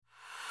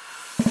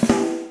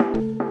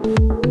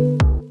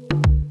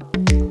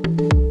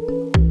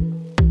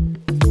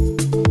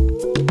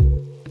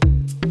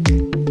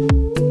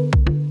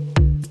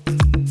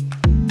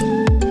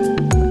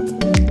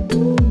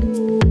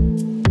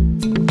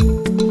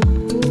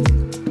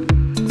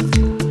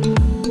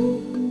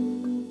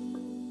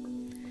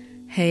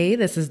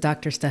this is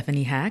Dr.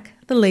 Stephanie Hack,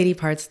 the Lady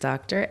Parts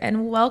Doctor,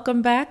 and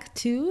welcome back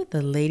to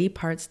the Lady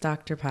Parts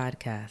Doctor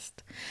podcast.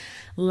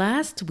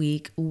 Last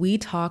week, we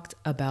talked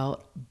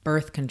about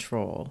birth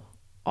control,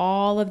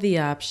 all of the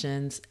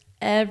options,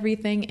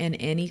 everything and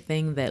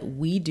anything that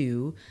we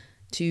do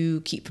to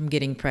keep from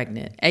getting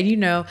pregnant.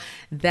 And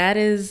that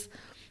is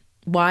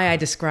why I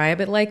describe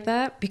it like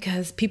that,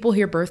 because people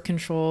hear birth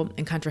control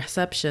and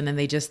contraception and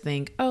they just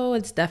think, oh,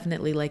 it's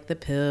definitely like the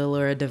pill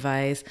or a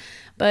device.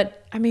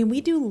 But we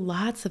do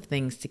lots of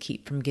things to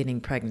keep from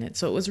getting pregnant.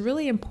 So it was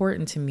really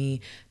important to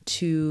me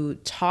to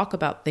talk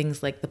about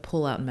things like the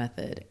pull-out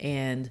method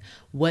and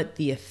what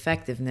the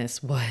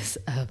effectiveness was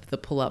of the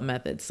pull-out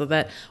method, so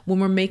that when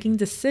we're making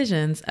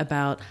decisions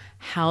about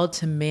how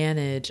to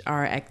manage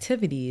our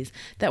activities,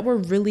 that we're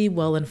really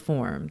well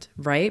informed,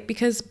 right?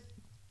 Because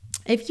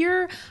if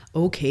you're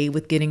okay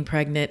with getting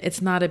pregnant,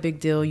 it's not a big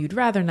deal, you'd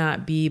rather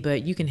not be,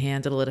 but you can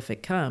handle it if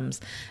it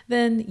comes,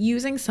 then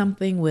using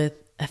something with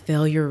a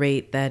failure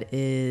rate that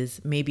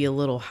is maybe a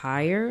little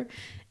higher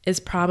is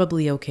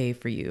probably okay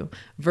for you.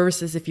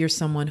 Versus if you're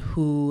someone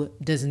who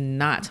does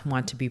not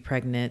want to be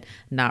pregnant,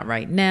 not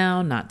right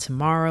now, not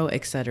tomorrow,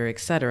 et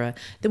cetera,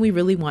 then we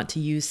really want to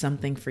use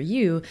something for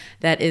you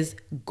that is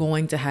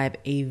going to have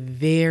a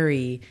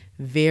very,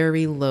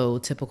 very low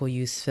typical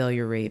use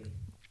failure rate.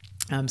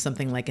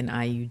 Something like an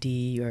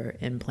IUD or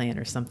implant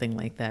or something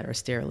like that, or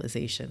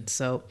sterilization.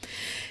 So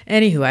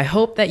anywho, I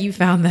hope that you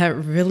found that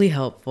really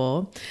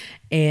helpful.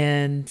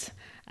 And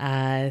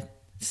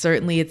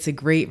certainly it's a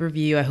great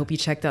review. I hope you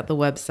checked out the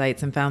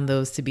websites and found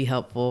those to be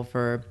helpful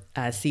for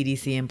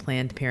CDC and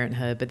Planned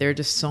Parenthood. But there are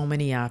just so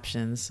many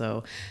options.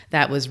 So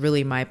that was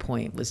really my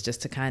point, was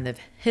just to kind of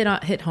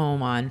hit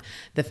home on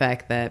the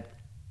fact that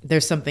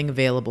there's something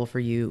available for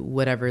you,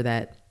 whatever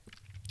that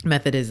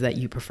method is that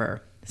you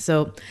prefer.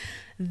 So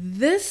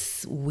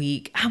this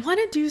week, I want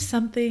to do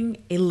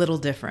something a little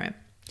different.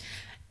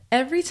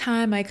 Every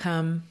time I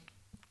come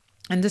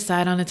and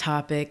decide on a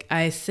topic,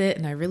 I sit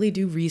and I really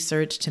do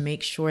research to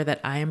make sure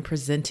that I am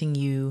presenting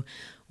you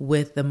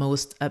with the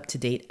most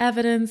up-to-date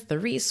evidence, the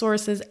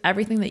resources,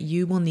 everything that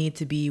you will need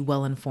to be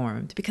well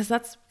informed, because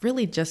that's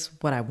really just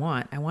what I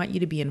want. I want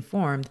you to be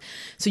informed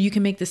so you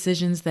can make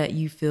decisions that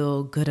you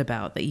feel good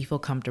about, that you feel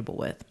comfortable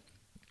with.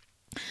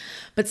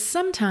 But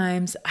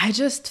sometimes I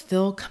just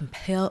feel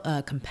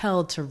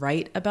compelled to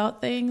write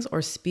about things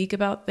or speak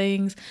about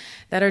things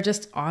that are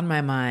just on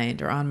my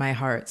mind or on my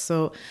heart.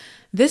 So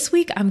this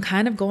week I'm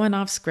kind of going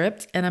off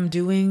script and I'm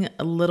doing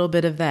a little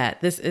bit of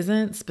that. This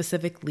isn't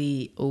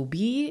specifically OB.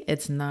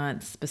 It's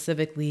not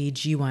specifically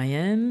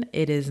GYN.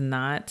 It is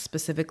not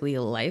specifically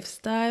a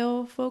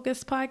lifestyle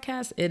focused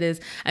podcast. It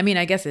is,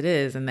 I guess it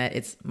is, in that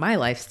it's my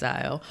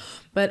lifestyle.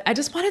 But I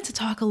just wanted to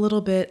talk a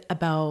little bit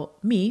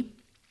about me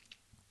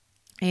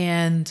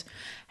and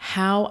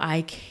how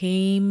I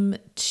came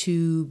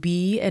to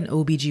be an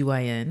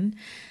OBGYN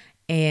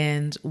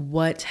and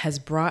what has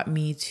brought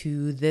me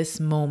to this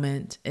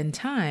moment in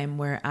time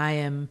where I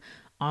am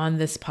on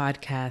this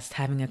podcast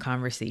having a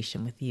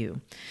conversation with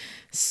you.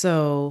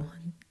 So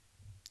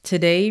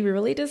today, we're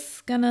really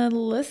just gonna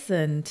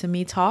listen to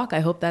me talk.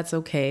 I hope that's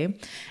okay.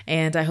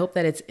 And I hope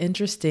that it's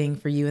interesting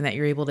for you and that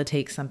you're able to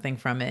take something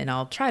from it. And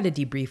I'll try to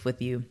debrief with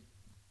you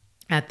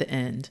at the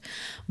end.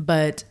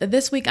 But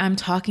this week I'm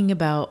talking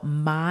about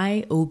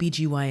my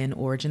OBGYN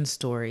origin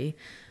story,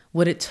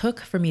 what it took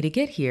for me to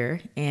get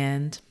here,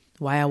 and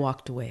why I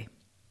walked away.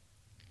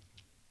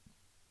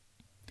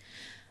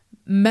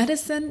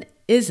 Medicine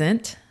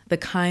isn't the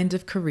kind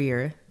of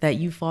career that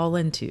you fall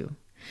into.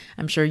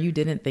 I'm sure you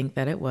didn't think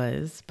that it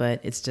was,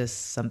 but it's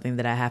just something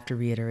that I have to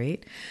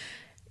reiterate.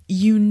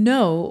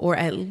 Or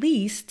at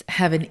least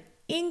have an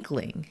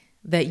inkling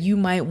that you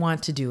might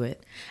want to do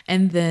it,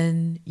 and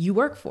then you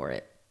work for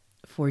it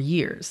for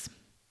years.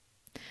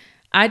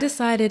 I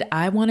decided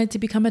I wanted to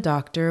become a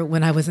doctor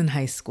when I was in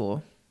high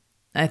school.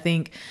 I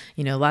think,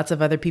 lots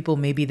of other people,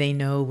 maybe they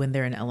know when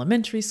they're in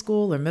elementary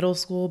school or middle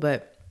school,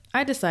 but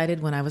I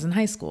decided when I was in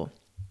high school.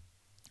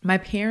 My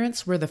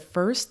parents were the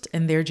first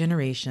in their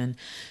generation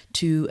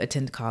to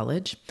attend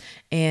college,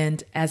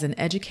 and as an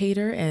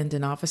educator and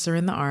an officer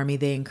in the Army,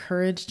 they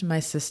encouraged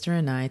my sister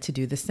and I to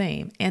do the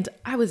same. And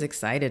I was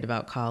excited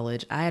about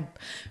college. I had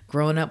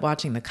grown up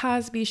watching The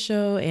Cosby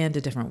Show and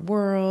A Different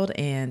World,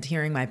 and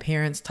hearing my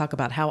parents talk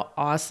about how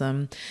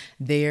awesome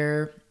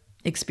their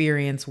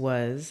experience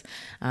was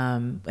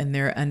in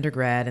their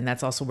undergrad, and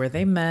that's also where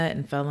they met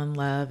and fell in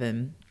love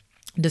and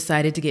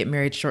decided to get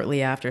married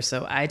shortly after.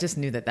 So I just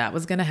knew that that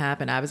was going to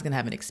happen. I was going to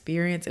have an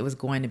experience. It was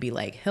going to be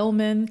like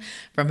Hillman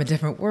from A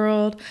Different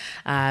World.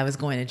 I was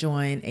going to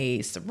join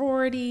a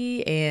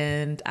sorority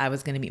and I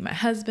was going to meet my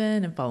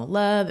husband and fall in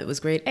love. It was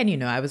great.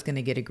 And I was going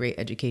to get a great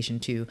education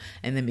too,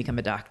 and then become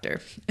a doctor.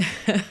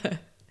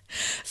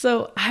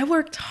 So I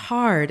worked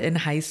hard in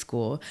high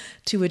school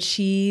to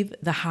achieve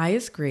the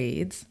highest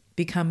grades,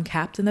 become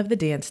captain of the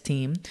dance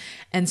team,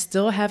 and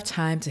still have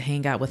time to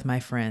hang out with my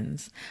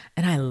friends.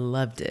 And I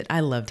loved it. I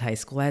loved high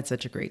school. I had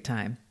such a great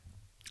time.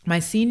 My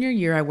senior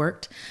year, I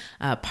worked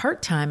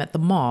part-time at the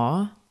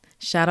mall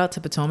Shout out to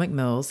Potomac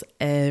Mills.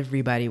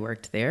 Everybody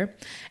worked there.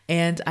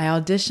 And I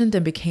auditioned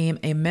and became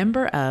a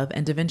member of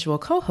and eventual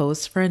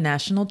co-host for a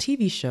national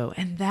TV show.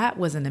 And that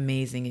was an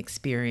amazing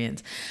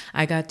experience.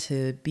 I got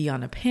to be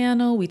on a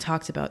panel. We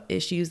talked about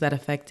issues that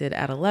affected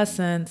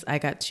adolescents. I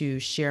got to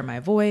share my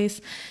voice.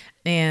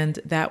 And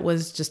that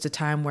was just a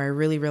time where I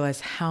really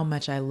realized how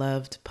much I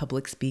loved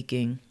public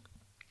speaking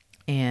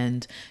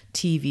and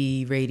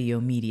TV, radio,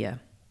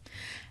 media.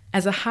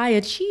 As a high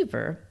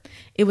achiever,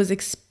 it was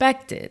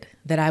expected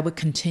that I would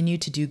continue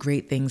to do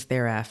great things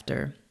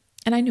thereafter,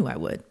 and I knew I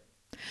would.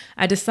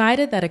 I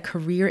decided that a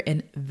career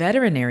in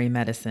veterinary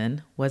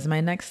medicine was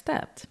my next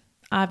step.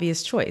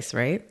 Obvious choice,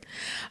 right?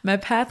 My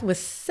path was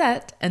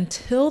set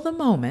until the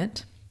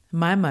moment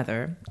my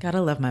mother,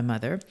 gotta love my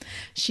mother,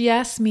 she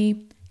asked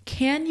me,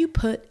 "Can you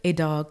put a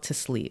dog to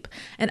sleep?"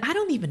 And I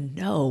don't even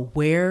know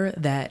where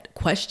that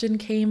question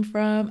came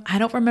from. I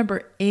don't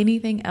remember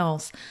anything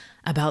else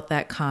about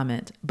that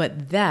comment,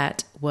 but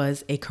that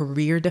was a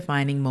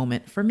career-defining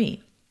moment for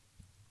me.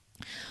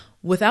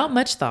 Without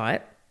much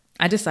thought,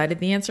 I decided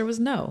the answer was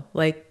no.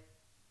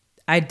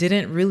 I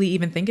didn't really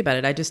even think about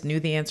it. I just knew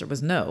the answer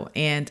was no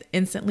and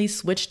instantly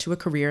switched to a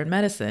career in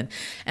medicine.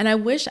 And I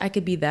wish I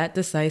could be that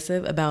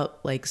decisive about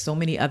so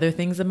many other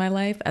things in my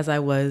life as I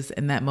was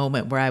in that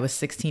moment where I was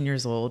 16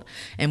 years old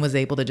and was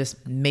able to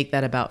just make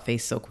that about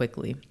face so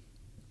quickly.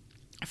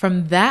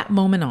 From that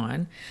moment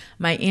on,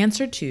 my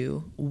answer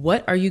to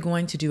what are you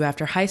going to do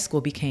after high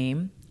school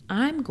became,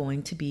 I'm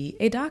going to be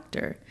a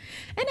doctor.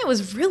 And it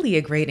was really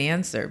a great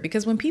answer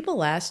because when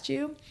people asked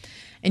you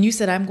and you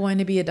said, I'm going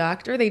to be a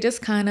doctor, they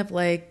just kind of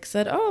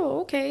said, oh,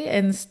 okay,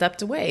 and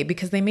stepped away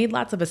because they made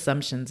lots of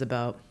assumptions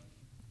about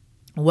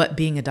what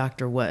being a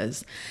doctor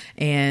was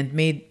and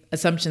made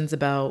assumptions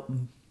about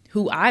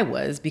who I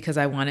was because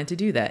I wanted to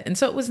do that. And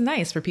so it was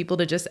nice for people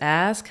to just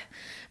ask,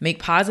 make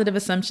positive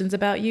assumptions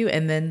about you,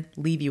 and then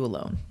leave you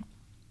alone.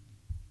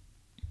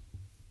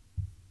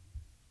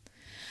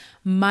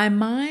 My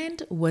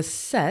mind was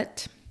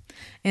set,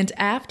 and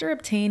after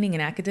obtaining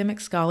an academic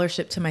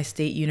scholarship to my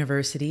state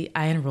university,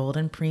 I enrolled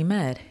in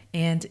pre-med,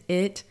 and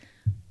it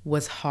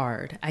was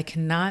hard. I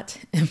cannot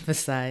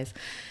emphasize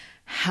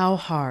how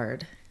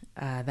hard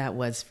that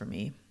was for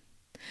me.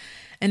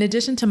 In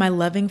addition to my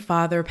loving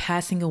father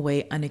passing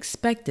away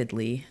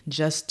unexpectedly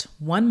just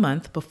 1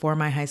 month before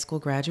my high school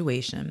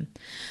graduation,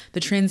 the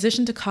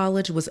transition to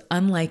college was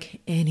unlike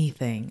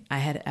anything I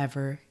had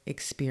ever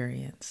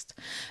experienced.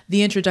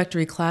 The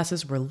introductory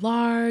classes were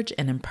large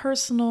and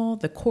impersonal.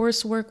 The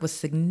coursework was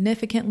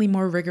significantly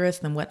more rigorous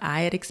than what I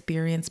had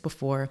experienced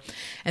before,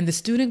 and the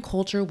student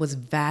culture was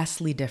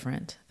vastly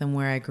different than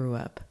where I grew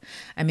up.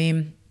 I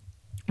mean,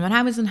 when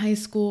I was in high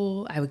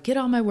school, I would get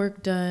all my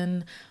work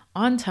done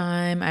on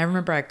time. I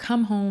remember I'd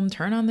come home,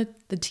 turn on the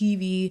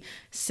TV,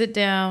 sit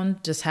down,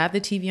 just have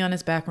the TV on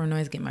as background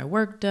noise, get my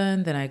work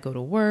done. Then I'd go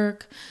to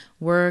work.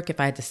 If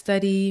I had to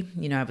study,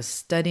 I was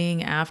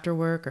studying after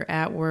work or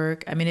at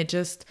work. I mean, it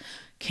just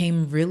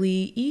came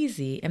really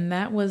easy. And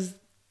that was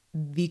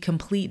the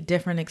complete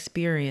different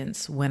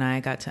experience when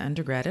I got to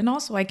undergrad. And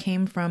also I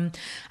came from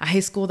a high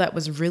school that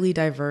was really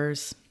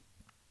diverse.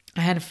 I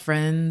had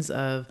friends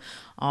of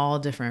all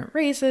different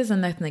races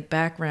and ethnic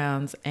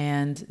backgrounds.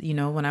 And,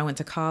 when I went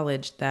to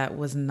college, that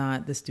was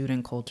not the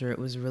student culture. It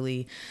was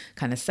really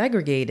kind of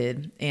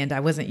segregated and I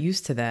wasn't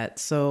used to that.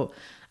 So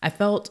I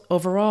felt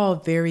overall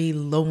very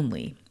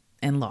lonely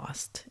and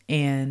lost.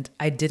 And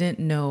I didn't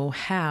know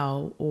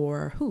how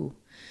or who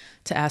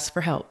to ask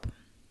for help.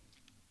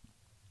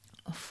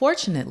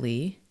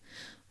 Fortunately,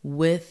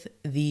 with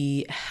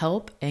the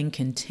help and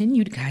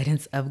continued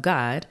guidance of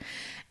God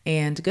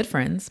and good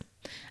friends,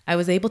 I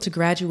was able to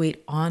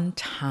graduate on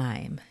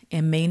time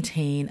and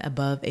maintain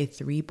above a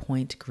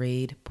 3-point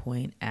grade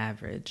point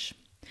average.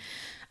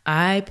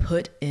 I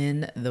put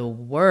in the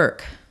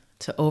work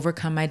to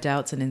overcome my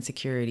doubts and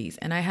insecurities,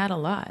 and I had a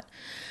lot.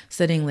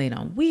 Studying late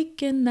on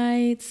weekend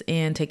nights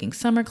and taking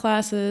summer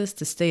classes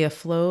to stay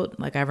afloat.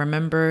 I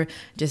remember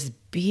just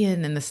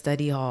being in the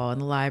study hall in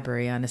the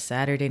library on a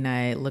Saturday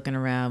night, looking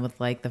around with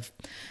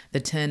the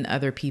 10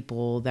 other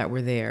people that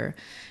were there.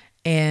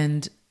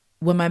 And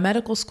when my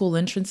medical school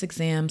entrance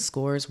exam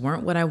scores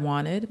weren't what I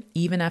wanted,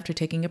 even after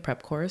taking a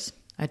prep course,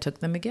 I took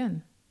them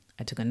again.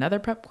 I took another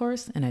prep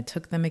course and I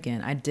took them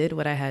again. I did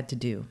what I had to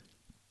do.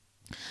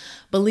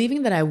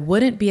 Believing that I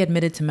wouldn't be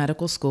admitted to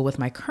medical school with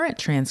my current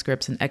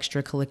transcripts and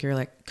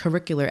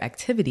extracurricular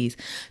activities,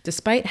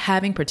 despite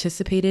having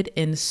participated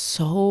in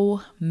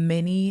so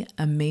many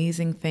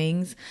amazing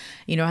things,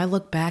 I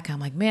look back,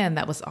 I'm like, man,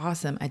 that was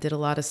awesome. I did a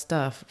lot of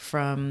stuff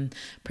from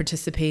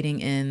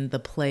participating in the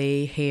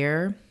play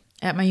Hair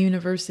at my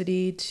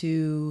university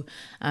to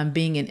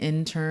being an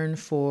intern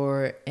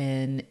for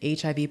an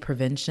HIV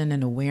prevention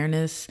and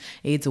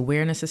AIDS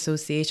awareness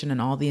association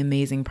and all the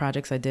amazing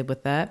projects I did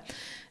with that.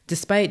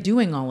 Despite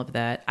doing all of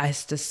that, I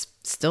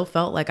still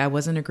felt like I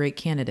wasn't a great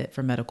candidate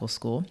for medical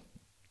school.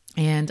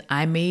 And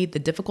I made the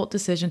difficult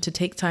decision to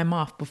take time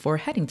off before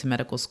heading to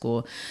medical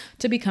school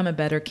to become a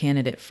better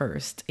candidate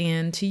first.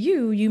 And to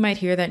you, you might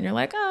hear that and you're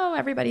like, oh,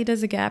 everybody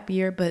does a gap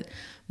year. But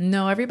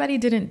no, everybody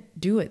didn't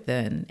do it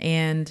then.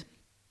 And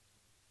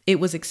it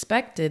was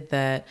expected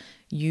that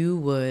you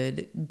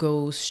would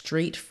go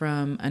straight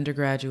from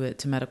undergraduate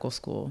to medical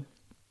school.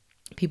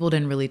 People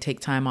didn't really take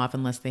time off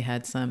unless they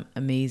had some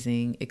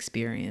amazing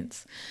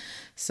experience.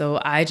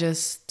 So I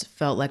just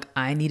felt like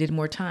I needed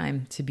more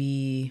time to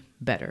be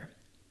better.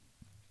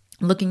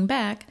 Looking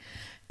back,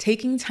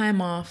 taking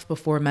time off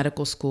before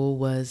medical school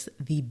was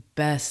the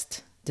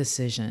best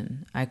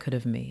decision I could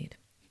have made.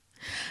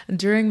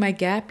 During my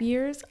gap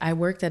years, I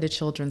worked at a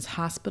children's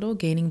hospital,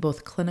 gaining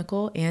both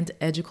clinical and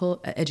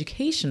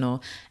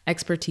educational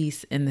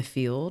expertise in the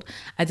field.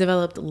 I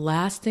developed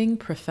lasting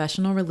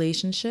professional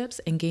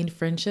relationships and gained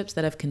friendships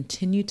that have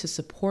continued to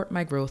support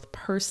my growth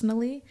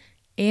personally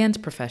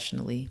and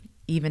professionally,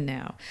 even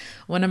now.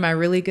 One of my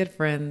really good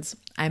friends,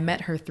 I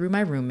met her through my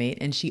roommate,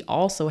 and she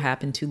also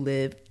happened to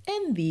live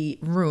in the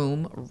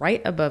room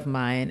right above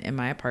mine in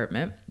my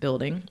apartment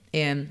building.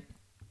 And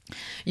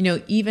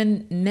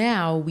even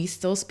now we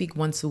still speak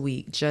once a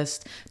week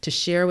just to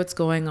share what's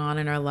going on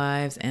in our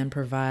lives and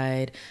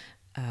provide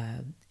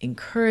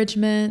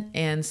encouragement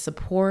and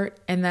support.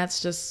 And that's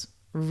just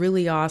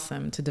really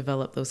awesome to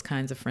develop those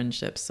kinds of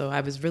friendships. So I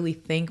was really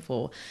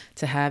thankful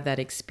to have that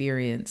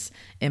experience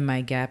in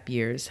my gap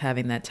years,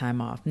 having that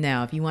time off.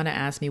 Now, if you want to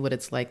ask me what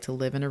it's like to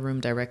live in a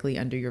room directly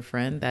under your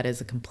friend, that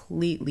is a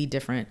completely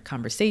different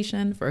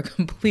conversation for a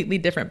completely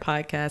different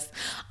podcast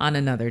on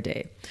another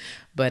day.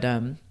 But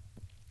I'm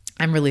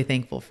really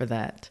thankful for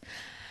that.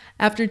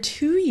 After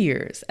 2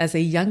 years as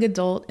a young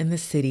adult in the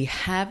city,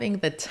 having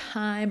the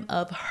time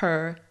of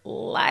her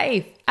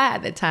life, I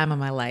had the time of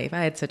my life. I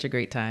had such a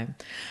great time.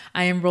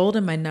 I enrolled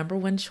in my number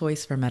one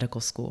choice for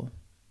medical school.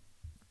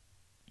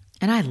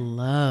 And I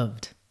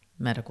loved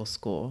medical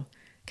school.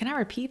 Can I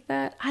repeat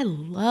that? I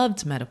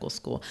loved medical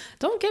school.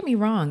 Don't get me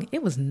wrong,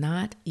 it was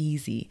not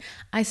easy.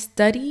 I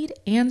studied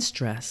and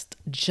stressed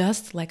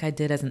just like I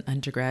did as an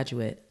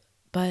undergraduate,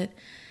 but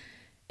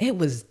it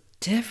was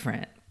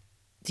different.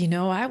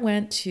 I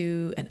went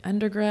to an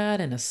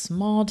undergrad in a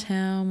small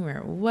town where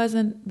it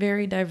wasn't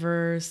very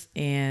diverse.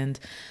 And,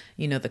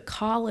 the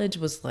college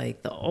was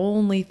like the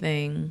only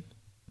thing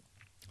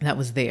that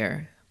was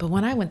there. But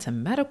when I went to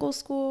medical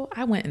school,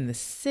 I went in the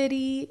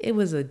city. It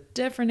was a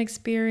different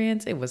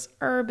experience. It was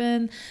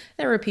urban.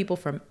 There were people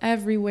from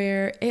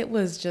everywhere. It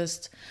was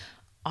just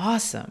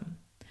awesome.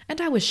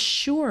 And I was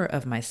sure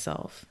of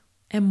myself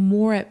and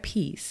more at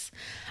peace.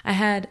 I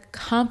had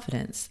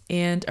confidence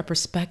and a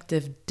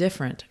perspective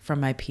different from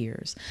my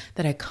peers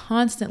that I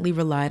constantly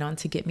relied on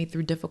to get me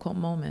through difficult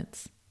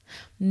moments.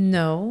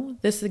 No,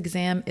 this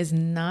exam is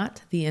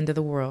not the end of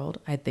the world,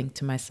 I think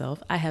to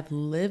myself. I have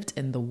lived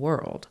in the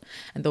world,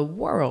 and the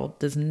world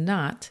does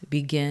not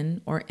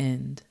begin or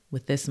end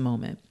with this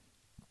moment.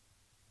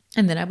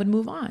 And then I would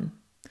move on.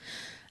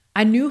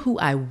 I knew who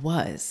I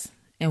was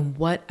and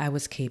what I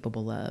was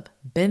capable of.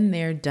 Been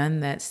there, done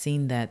that,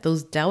 seen that.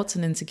 Those doubts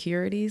and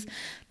insecurities,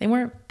 they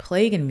weren't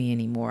plaguing me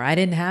anymore. I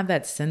didn't have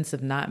that sense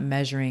of not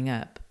measuring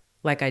up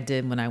like I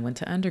did when I went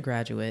to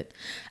undergraduate.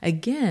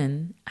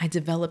 Again, I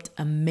developed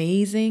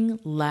amazing,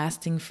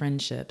 lasting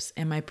friendships,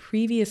 and my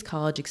previous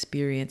college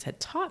experience had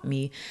taught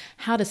me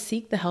how to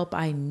seek the help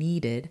I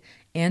needed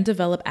and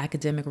develop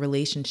academic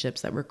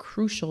relationships that were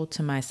crucial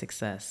to my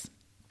success.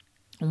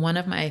 One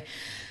of my,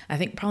 I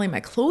think probably my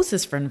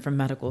closest friend from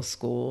medical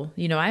school,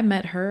 I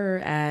met her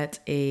at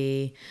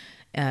a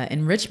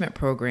enrichment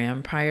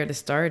program prior to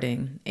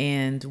starting,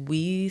 and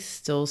we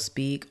still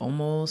speak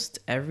almost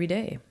every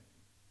day.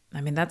 I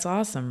mean, that's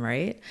awesome,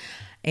 right?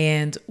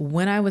 And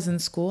when I was in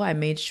school, I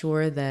made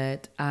sure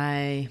that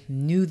I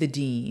knew the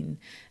dean,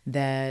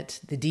 that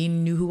the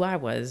dean knew who I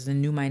was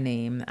and knew my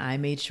name. I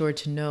made sure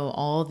to know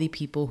all the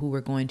people who were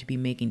going to be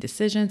making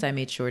decisions. I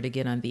made sure to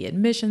get on the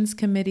admissions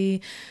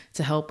committee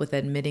to help with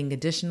admitting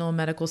additional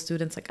medical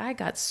students. Like, I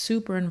got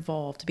super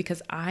involved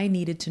because I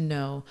needed to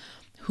know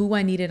who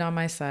I needed on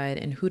my side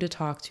and who to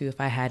talk to if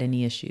I had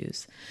any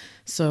issues.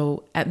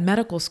 So at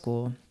medical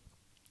school,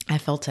 I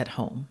felt at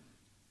home.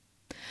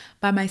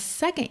 By my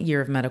second year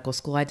of medical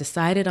school, I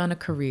decided on a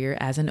career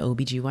as an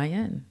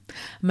OBGYN.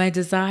 My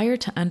desire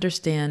to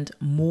understand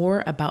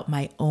more about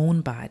my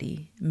own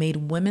body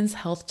made women's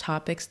health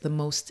topics the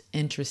most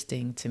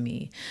interesting to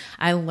me.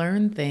 I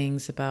learned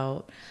things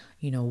about,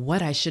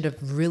 what I should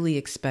have really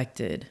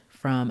expected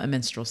from a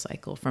menstrual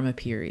cycle, from a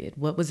period.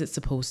 What was it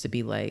supposed to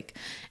be like?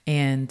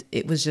 And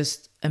it was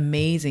just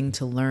amazing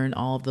to learn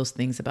all of those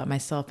things about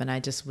myself. And I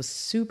just was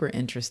super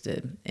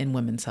interested in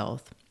women's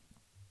health.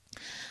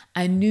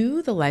 I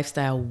knew the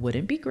lifestyle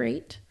wouldn't be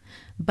great,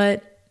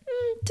 but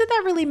did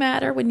that really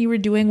matter when you were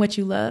doing what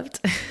you loved?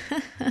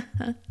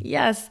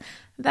 Yes,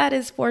 that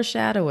is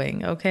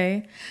foreshadowing,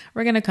 okay?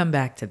 We're going to come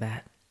back to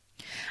that.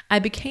 I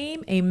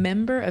became a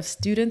member of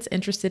students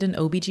interested in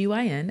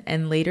OBGYN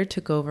and later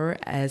took over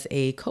as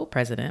a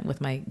co-president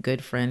with my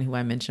good friend who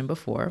I mentioned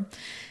before.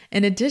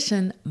 In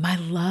addition, my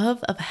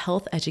love of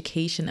health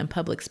education and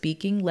public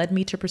speaking led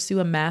me to pursue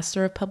a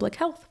Master of Public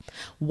Health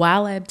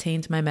while I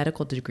obtained my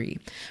medical degree,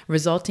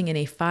 resulting in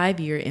a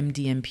 5-year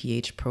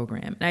MD/MPH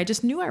program. And I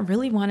just knew I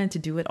really wanted to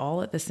do it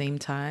all at the same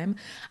time.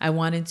 I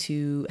wanted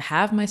to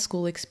have my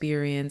school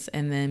experience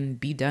and then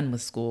be done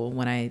with school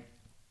when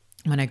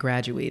I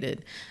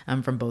graduated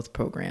from both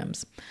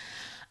programs.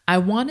 I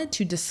wanted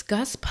to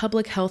discuss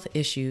public health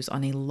issues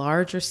on a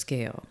larger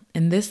scale,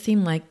 and this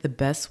seemed like the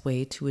best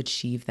way to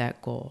achieve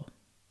that goal.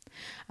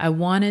 I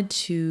wanted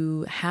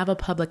to have a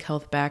public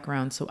health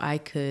background so I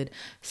could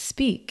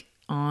speak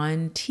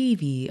on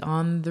TV,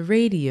 on the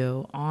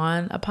radio,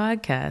 on a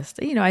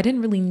podcast. I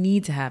didn't really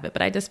need to have it,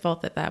 but I just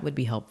felt that that would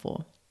be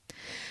helpful.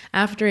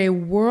 After a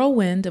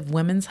whirlwind of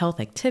women's health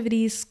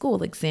activities,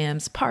 school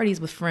exams, parties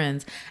with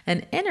friends,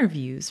 and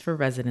interviews for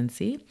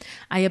residency,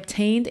 I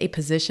obtained a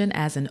position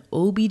as an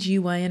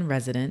OBGYN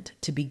resident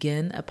to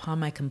begin upon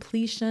my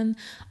completion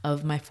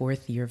of my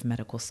 4th year of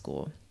medical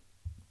school.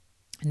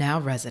 Now,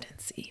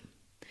 residency.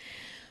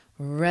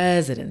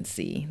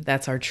 Residency,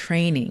 that's our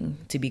training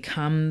to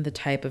become the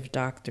type of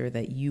doctor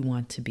that you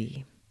want to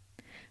be.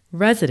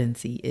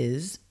 Residency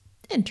is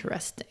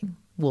interesting,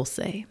 we'll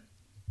say.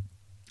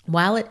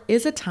 While it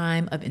is a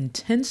time of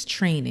intense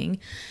training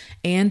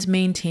and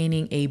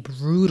maintaining a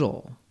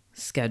brutal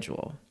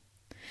schedule,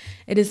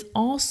 it is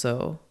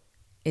also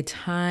a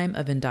time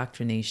of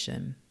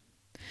indoctrination.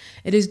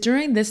 It is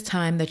during this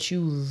time that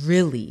you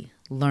really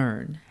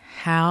learn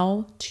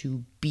how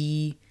to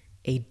be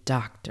a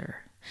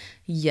doctor.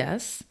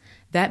 Yes,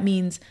 that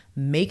means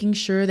making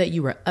sure that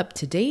you are up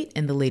to date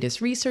in the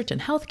latest research and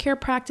healthcare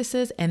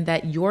practices and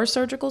that your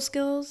surgical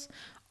skills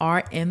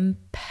are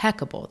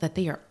impeccable, that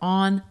they are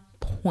on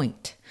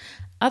point.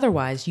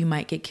 Otherwise, you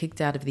might get kicked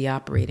out of the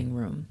operating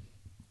room.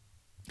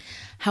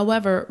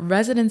 However,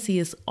 residency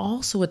is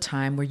also a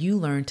time where you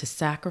learn to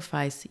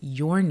sacrifice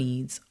your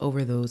needs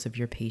over those of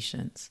your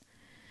patients.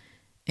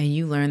 And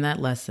you learn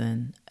that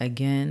lesson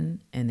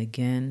again and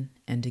again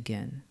and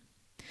again.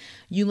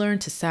 You learn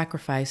to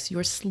sacrifice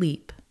your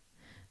sleep,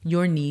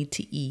 your need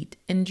to eat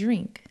and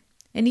drink,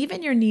 and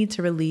even your need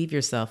to relieve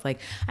yourself. Like,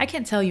 I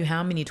can't tell you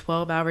how many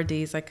 12-hour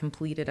days I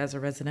completed as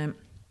a resident.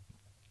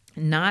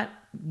 Not,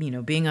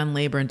 being on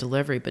labor and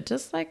delivery, but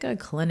just like a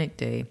clinic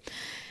day.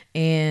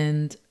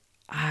 And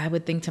I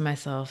would think to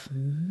myself,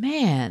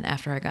 man,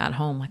 after I got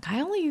home, like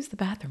I only used the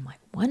bathroom like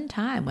one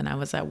time when I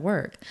was at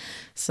work.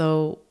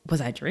 So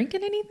was I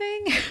drinking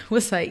anything?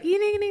 Was I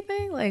eating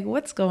anything? Like,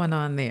 what's going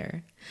on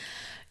there?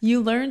 You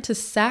learn to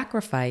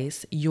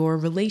sacrifice your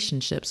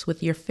relationships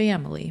with your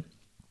family,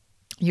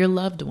 your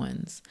loved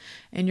ones,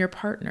 and your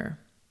partner.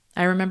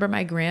 I remember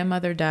my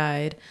grandmother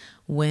died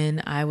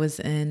when I was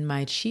in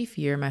my chief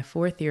year, my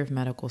 4th year of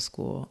medical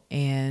school,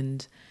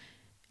 and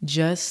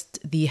just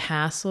the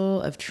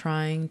hassle of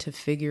trying to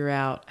figure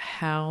out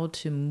how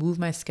to move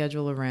my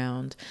schedule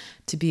around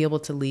to be able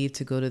to leave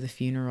to go to the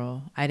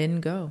funeral. I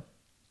didn't go.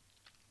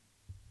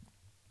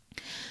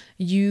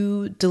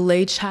 You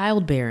delay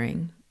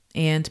childbearing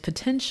and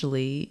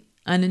potentially,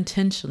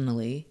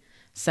 unintentionally,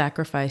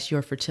 sacrifice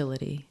your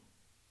fertility.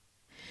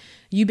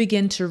 You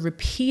begin to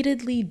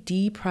repeatedly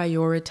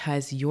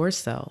deprioritize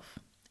yourself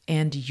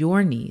and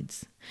your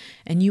needs,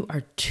 and you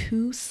are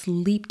too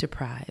sleep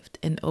deprived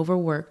and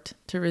overworked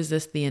to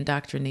resist the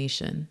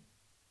indoctrination.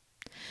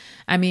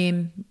 I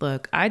mean,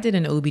 look, I did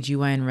an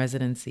OBGYN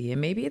residency,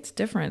 and maybe it's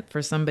different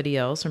for somebody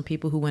else, from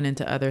people who went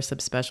into other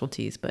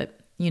subspecialties, but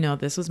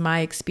this was my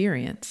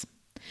experience.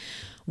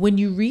 When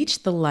you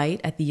reach the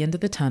light at the end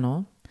of the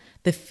tunnel,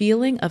 the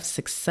feeling of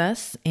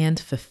success and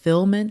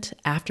fulfillment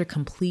after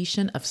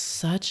completion of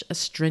such a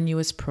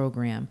strenuous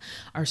program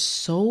are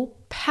so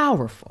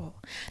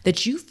powerful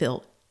that you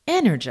feel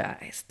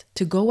energized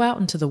to go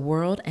out into the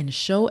world and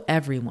show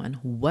everyone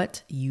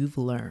what you've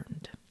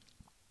learned.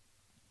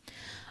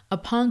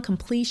 Upon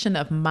completion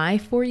of my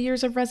 4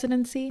 years of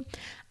residency,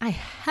 I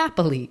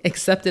happily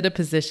accepted a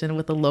position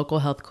with a local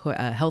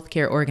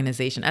healthcare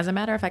organization. As a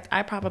matter of fact,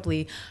 I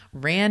probably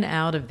ran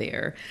out of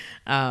there.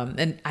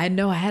 And I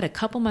know I had a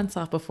couple months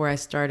off before I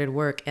started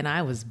work, and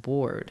I was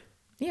bored.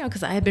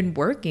 Because I had been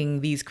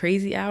working these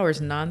crazy hours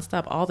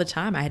nonstop all the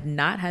time. I had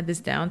not had this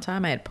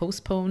downtime. I had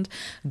postponed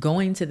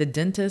going to the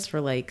dentist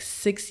for like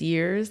 6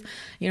 years.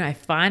 I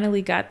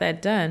finally got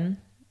that done.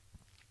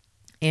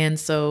 And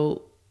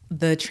so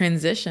the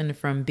transition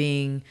from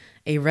being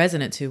a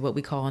resident to what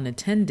we call an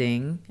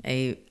attending,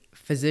 a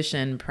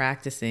physician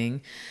practicing,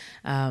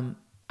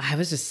 I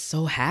was just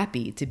so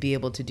happy to be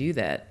able to do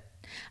that.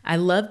 I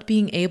loved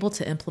being able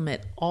to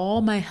implement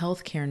all my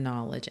healthcare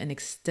knowledge and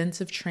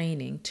extensive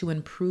training to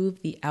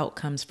improve the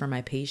outcomes for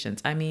my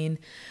patients. I mean,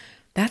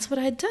 that's what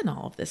I'd done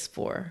all of this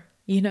for,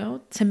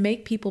 to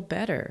make people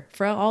better.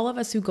 For all of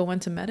us who go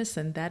into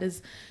medicine, that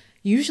is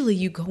usually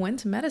you go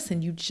into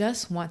medicine, you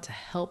just want to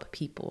help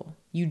people.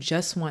 You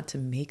just want to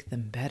make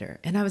them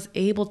better. And I was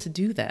able to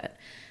do that.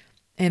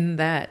 And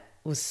that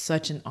was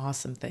such an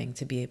awesome thing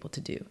to be able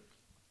to do.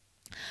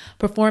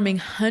 Performing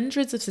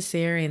hundreds of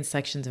cesarean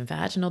sections and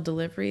vaginal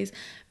deliveries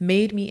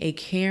made me a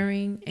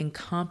caring and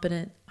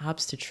competent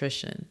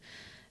obstetrician.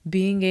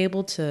 Being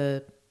able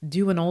to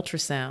do an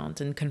ultrasound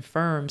and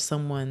confirm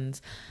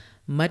someone's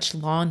much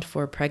longed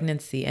for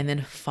pregnancy and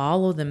then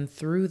follow them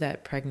through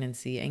that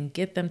pregnancy and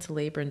get them to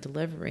labor and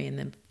delivery and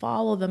then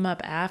follow them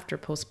up after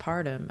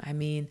postpartum. I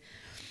mean,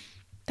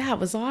 that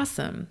was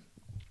awesome.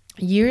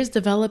 Years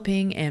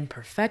developing and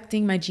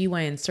perfecting my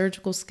GYN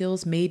surgical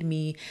skills made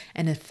me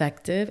an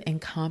effective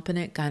and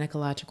competent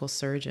gynecological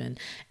surgeon.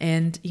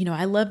 And,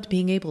 I loved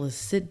being able to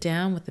sit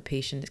down with the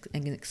patient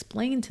and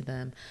explain to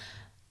them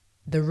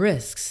the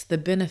risks, the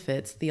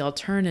benefits, the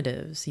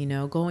alternatives,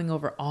 going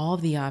over all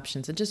of the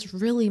options and just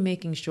really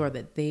making sure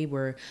that they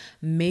were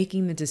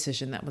making the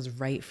decision that was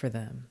right for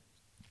them.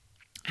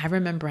 I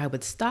remember I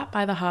would stop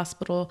by the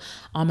hospital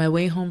on my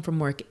way home from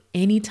work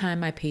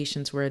anytime my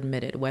patients were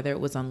admitted, whether it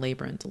was on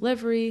labor and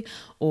delivery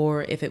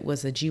or if it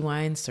was a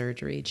GYN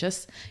surgery,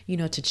 just,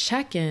 to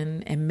check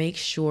in and make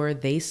sure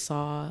they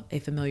saw a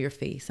familiar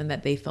face and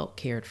that they felt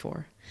cared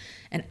for.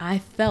 And I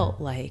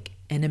felt like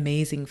an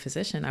amazing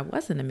physician. I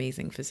was an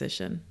amazing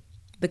physician,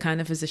 the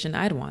kind of physician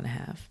I'd want to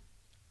have.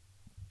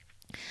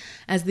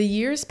 As the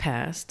years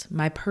passed,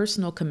 my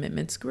personal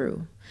commitments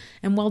grew.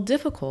 And while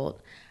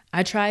difficult,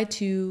 I tried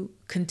to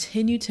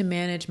continue to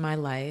manage my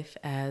life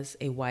as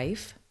a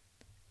wife,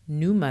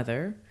 new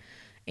mother,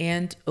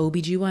 and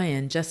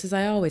OBGYN just as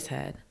I always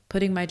had,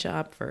 putting my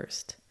job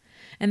first.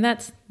 And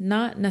that's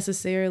not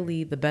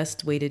necessarily the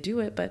best way to do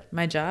it, but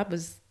my job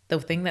was the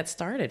thing that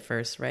started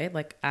first, right?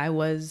 Like I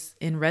was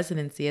in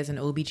residency as an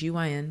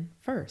OBGYN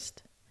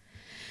first.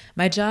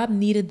 My job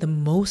needed the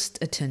most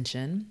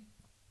attention.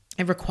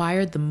 It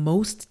required the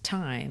most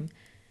time,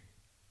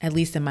 at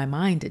least in my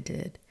mind it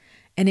did.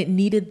 And it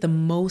needed the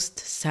most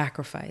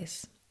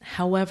sacrifice.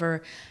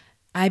 However,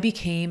 I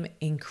became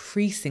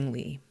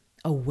increasingly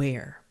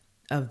aware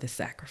of the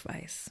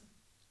sacrifice.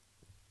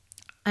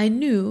 I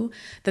knew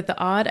that the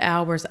odd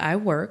hours I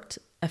worked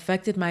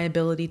affected my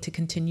ability to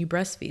continue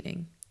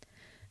breastfeeding,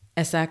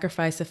 a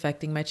sacrifice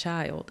affecting my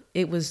child.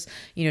 It was,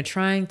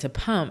 trying to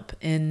pump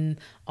in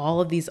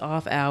all of these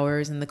off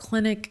hours in the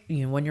clinic.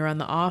 When you're on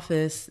the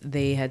office,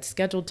 they had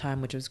scheduled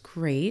time, which was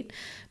great.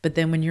 But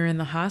then when you're in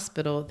the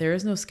hospital, there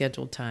is no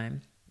scheduled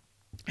time.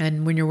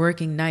 And when you're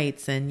working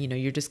nights and,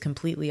 you're just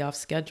completely off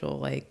schedule,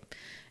 like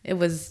it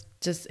was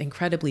just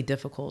incredibly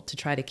difficult to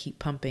try to keep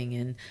pumping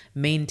and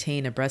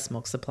maintain a breast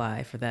milk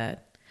supply for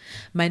that.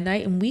 My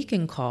night and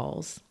weekend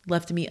calls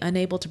left me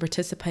unable to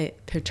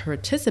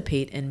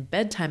participate in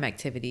bedtime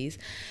activities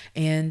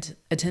and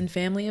attend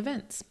family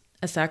events,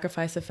 a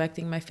sacrifice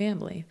affecting my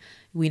family.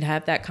 We'd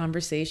have that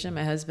conversation,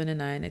 my husband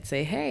and I, and I'd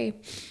say, hey,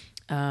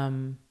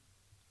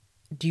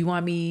 do you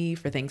want me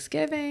for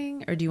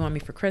Thanksgiving or do you want me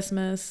for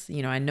Christmas?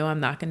 I know I'm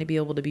not going to be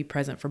able to be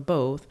present for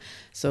both.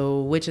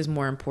 So which is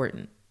more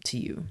important to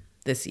you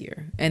this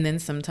year? And then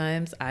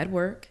sometimes I'd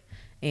work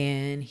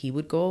and he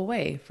would go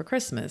away for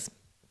Christmas.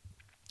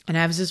 And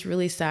I was just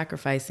really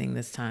sacrificing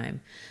this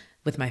time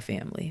with my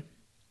family.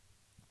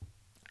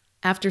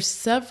 After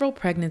several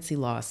pregnancy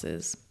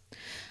losses,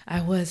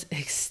 I was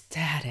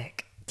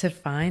ecstatic to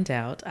find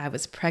out I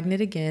was pregnant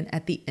again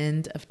at the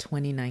end of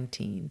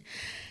 2019.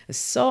 It was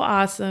so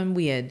awesome.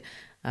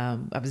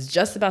 I was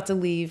just about to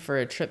leave for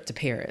a trip to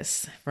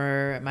Paris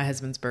for my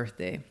husband's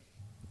birthday.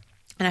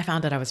 And I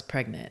found out I was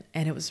pregnant,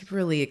 and it was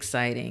really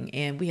exciting.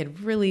 And we had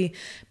really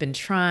been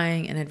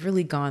trying and had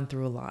really gone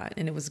through a lot,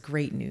 and it was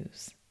great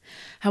news.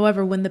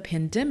 However, when the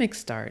pandemic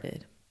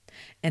started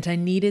and I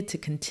needed to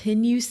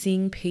continue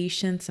seeing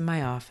patients in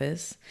my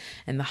office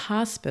and the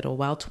hospital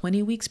while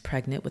 20 weeks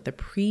pregnant with a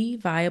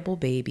pre-viable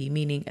baby,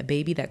 meaning a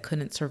baby that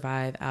couldn't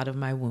survive out of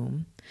my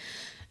womb,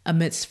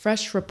 amidst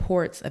fresh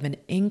reports of an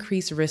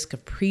increased risk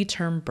of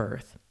preterm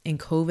birth in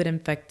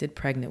COVID-infected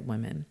pregnant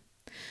women,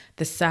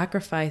 the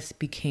sacrifice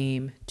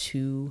became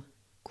too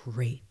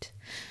great.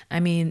 I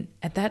mean,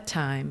 at that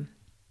time,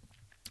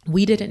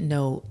 we didn't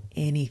know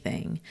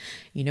anything.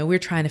 We're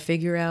trying to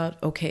figure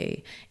out,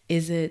 okay,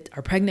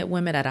 are pregnant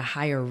women at a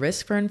higher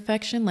risk for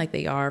infection like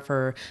they are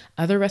for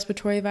other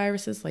respiratory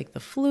viruses like the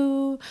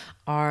flu?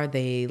 Are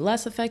they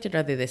less affected?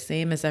 Are they the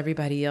same as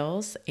everybody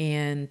else?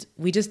 And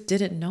we just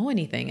didn't know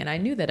anything. And I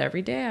knew that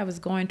every day I was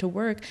going to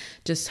work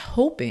just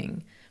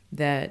hoping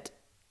that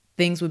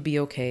things would be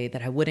okay,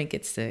 that I wouldn't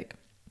get sick,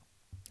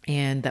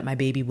 and that my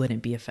baby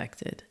wouldn't be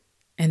affected.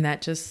 And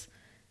that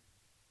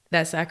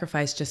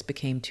sacrifice just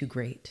became too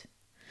great.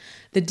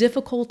 The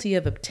difficulty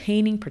of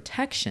obtaining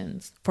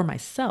protections for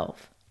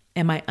myself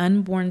and my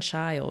unborn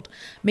child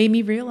made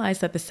me realize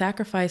that the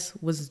sacrifice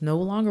was no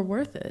longer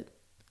worth it.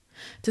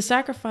 To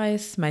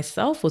sacrifice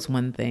myself was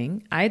one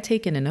thing. I had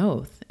taken an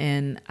oath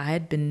and I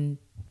had been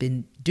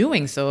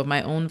doing so of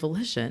my own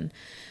volition.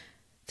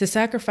 To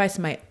sacrifice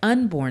my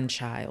unborn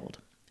child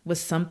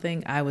was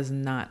something I was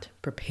not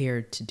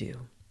prepared to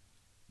do.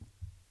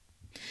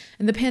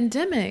 And the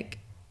pandemic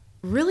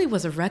really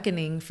was a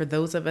reckoning for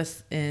those of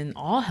us in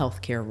all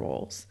healthcare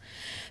roles.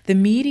 The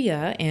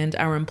media and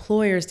our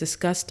employers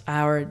discussed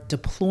our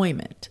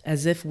deployment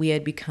as if we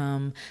had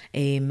become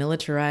a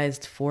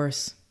militarized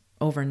force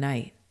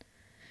overnight.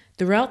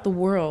 Throughout the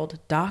world,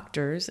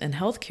 doctors and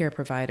healthcare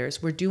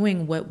providers were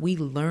doing what we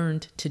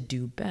learned to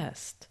do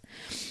best,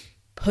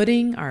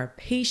 putting our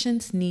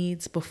patients'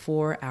 needs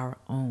before our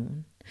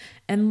own.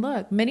 And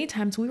look, many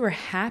times we were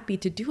happy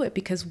to do it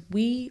because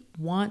we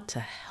want to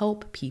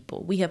help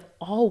people. We have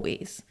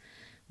always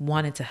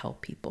wanted to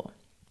help people.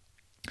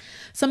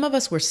 Some of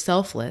us were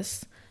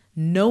selfless,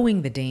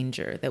 knowing the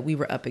danger that we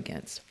were up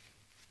against.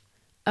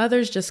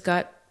 Others just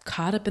got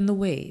caught up in the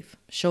wave,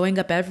 showing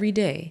up every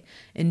day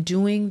and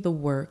doing the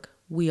work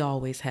we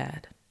always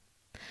had.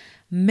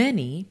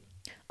 Many,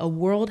 a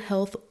World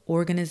Health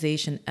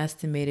Organization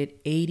estimated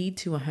 80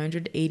 to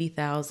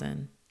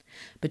 180,000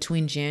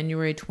 between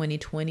January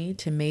 2020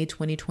 to May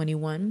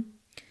 2021,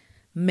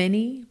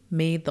 many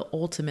made the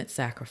ultimate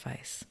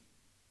sacrifice.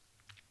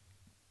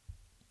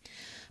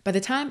 By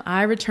the time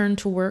I returned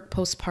to work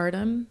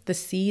postpartum, the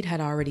seed had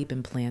already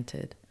been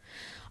planted.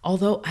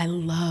 Although I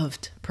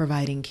loved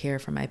providing care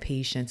for my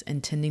patients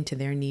and tending to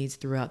their needs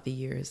throughout the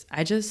years,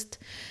 I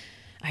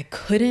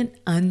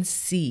couldn't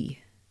unsee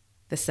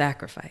the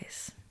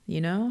sacrifice,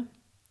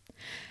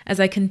 As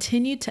I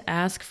continued to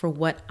ask for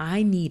what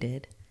I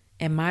needed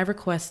and my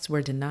requests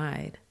were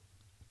denied,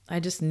 I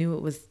just knew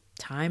it was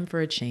time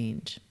for a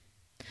change.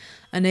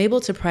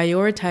 Unable to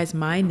prioritize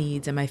my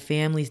needs and my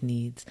family's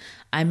needs,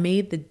 I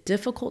made the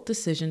difficult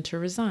decision to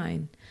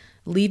resign,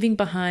 leaving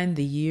behind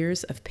the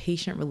years of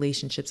patient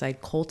relationships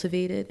I'd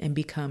cultivated and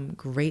become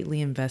greatly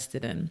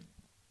invested in.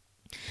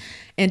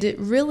 And it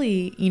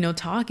really,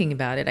 talking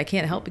about it, I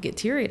can't help but get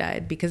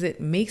teary-eyed because it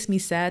makes me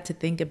sad to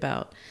think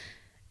about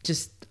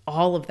just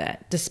all of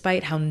that,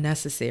 despite how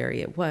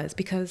necessary it was,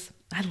 because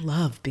I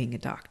love being a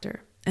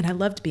doctor and I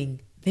loved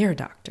being their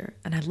doctor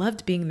and I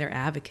loved being their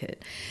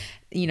advocate.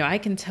 I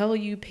can tell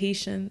you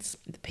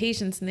the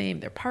patient's name,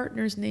 their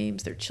partner's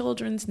names, their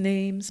children's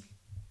names.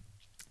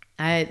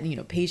 I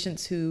had,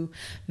 patients who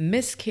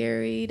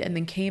miscarried and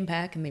then came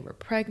back and they were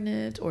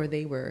pregnant, or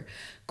they were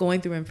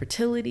going through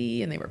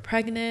infertility and they were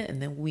pregnant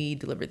and then we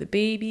delivered the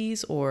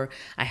babies, or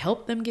I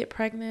helped them get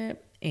pregnant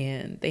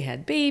and they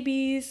had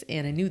babies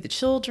and I knew the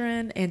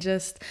children, and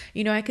just,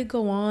 I could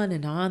go on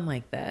and on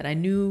like that. I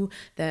knew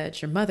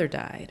that your mother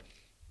died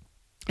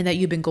and that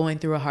you've been going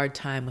through a hard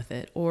time with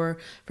it. Or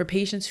for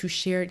patients who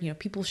shared,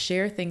 people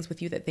share things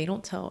with you that they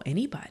don't tell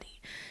anybody.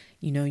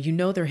 You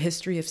know their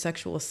history of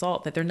sexual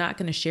assault that they're not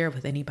going to share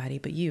with anybody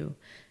but you,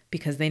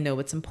 because they know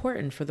it's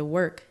important for the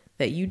work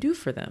that you do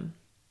for them.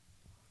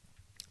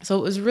 So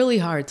it was really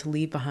hard to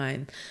leave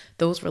behind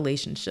those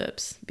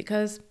relationships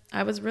because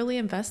I was really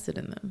invested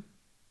in them.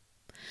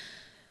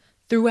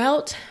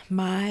 Throughout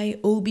my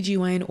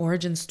OBGYN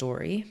origin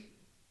story,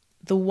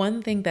 the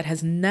one thing that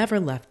has never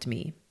left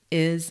me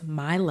is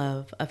my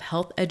love of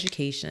health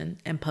education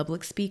and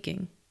public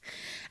speaking.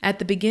 At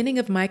the beginning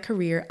of my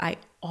career, I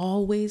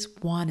always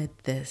wanted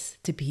this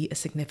to be a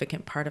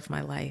significant part of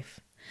my life.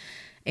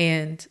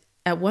 And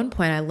at one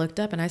point I looked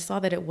up and I saw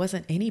that it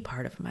wasn't any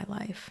part of my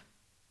life.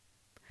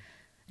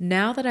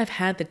 Now that I've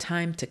had the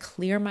time to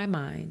clear my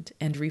mind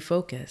and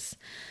refocus,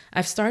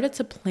 I've started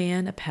to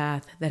plan a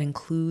path that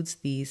includes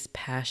these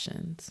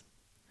passions.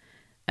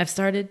 I've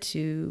started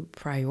to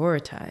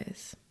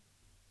prioritize.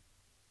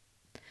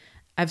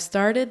 I've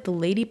started the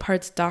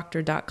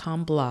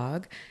LadyPartsDoctor.com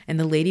blog and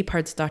the Lady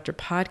Parts Doctor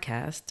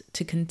podcast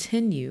to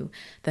continue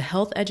the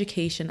health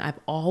education I've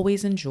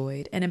always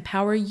enjoyed and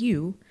empower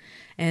you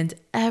and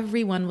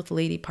everyone with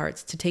Lady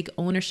Parts to take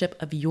ownership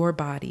of your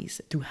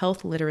bodies through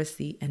health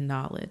literacy and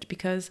knowledge,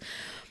 because,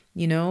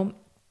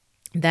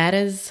 that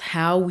is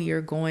how we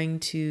are going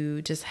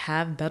to just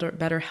have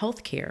better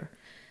health care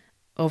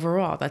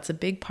overall. That's a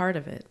big part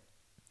of it.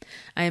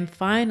 I am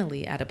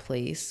finally at a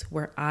place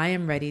where I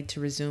am ready to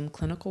resume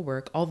clinical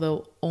work,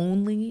 although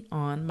only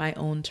on my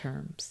own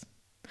terms.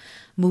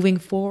 Moving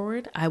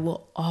forward, I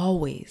will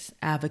always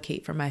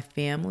advocate for my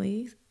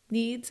family's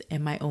needs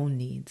and my own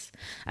needs.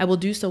 I will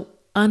do so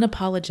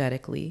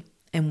unapologetically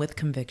and with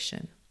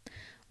conviction.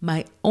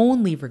 My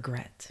only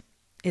regret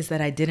is that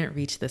I didn't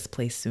reach this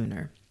place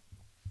sooner.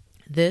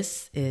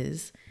 This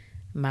is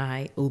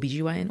my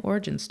OBGYN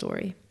origin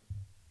story.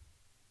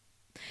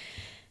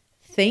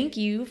 Thank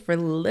you for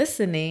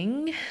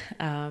listening.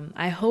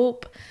 I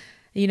hope,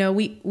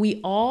 we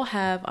all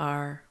have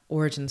our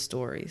origin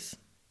stories,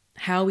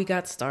 how we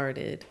got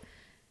started,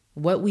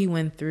 what we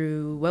went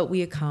through, what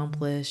we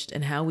accomplished,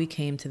 and how we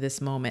came to this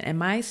moment. And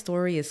my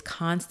story is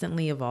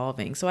constantly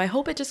evolving. So I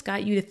hope it just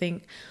got you to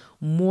think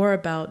more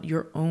about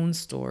your own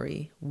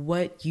story,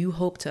 what you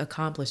hope to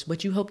accomplish,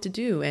 what you hope to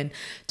do, and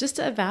just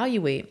to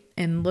evaluate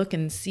and look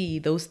and see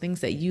those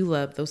things that you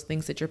love, those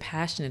things that you're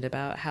passionate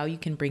about, how you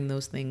can bring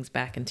those things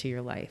back into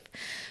your life.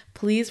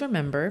 Please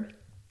remember,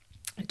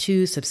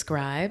 to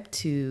subscribe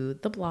to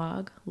the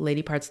blog,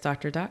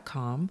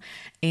 ladypartsdoctor.com,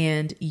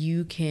 and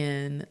you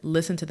can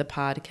listen to the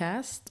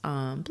podcast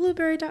on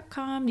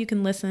blueberry.com. You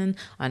can listen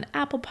on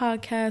Apple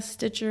Podcasts,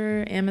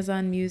 Stitcher,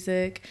 Amazon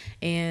Music,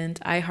 and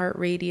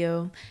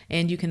iHeartRadio.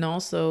 And you can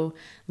also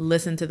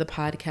listen to the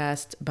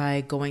podcast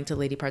by going to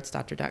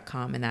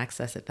ladypartsdoctor.com and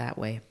access it that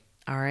way.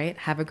 All right.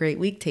 Have a great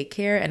week. Take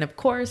care. And of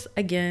course,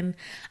 again,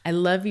 I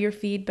love your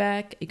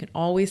feedback. You can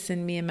always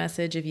send me a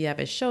message if you have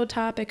a show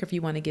topic or if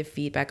you want to give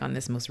feedback on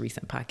this most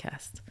recent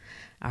podcast.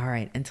 All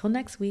right. Until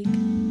next week,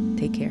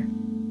 take care.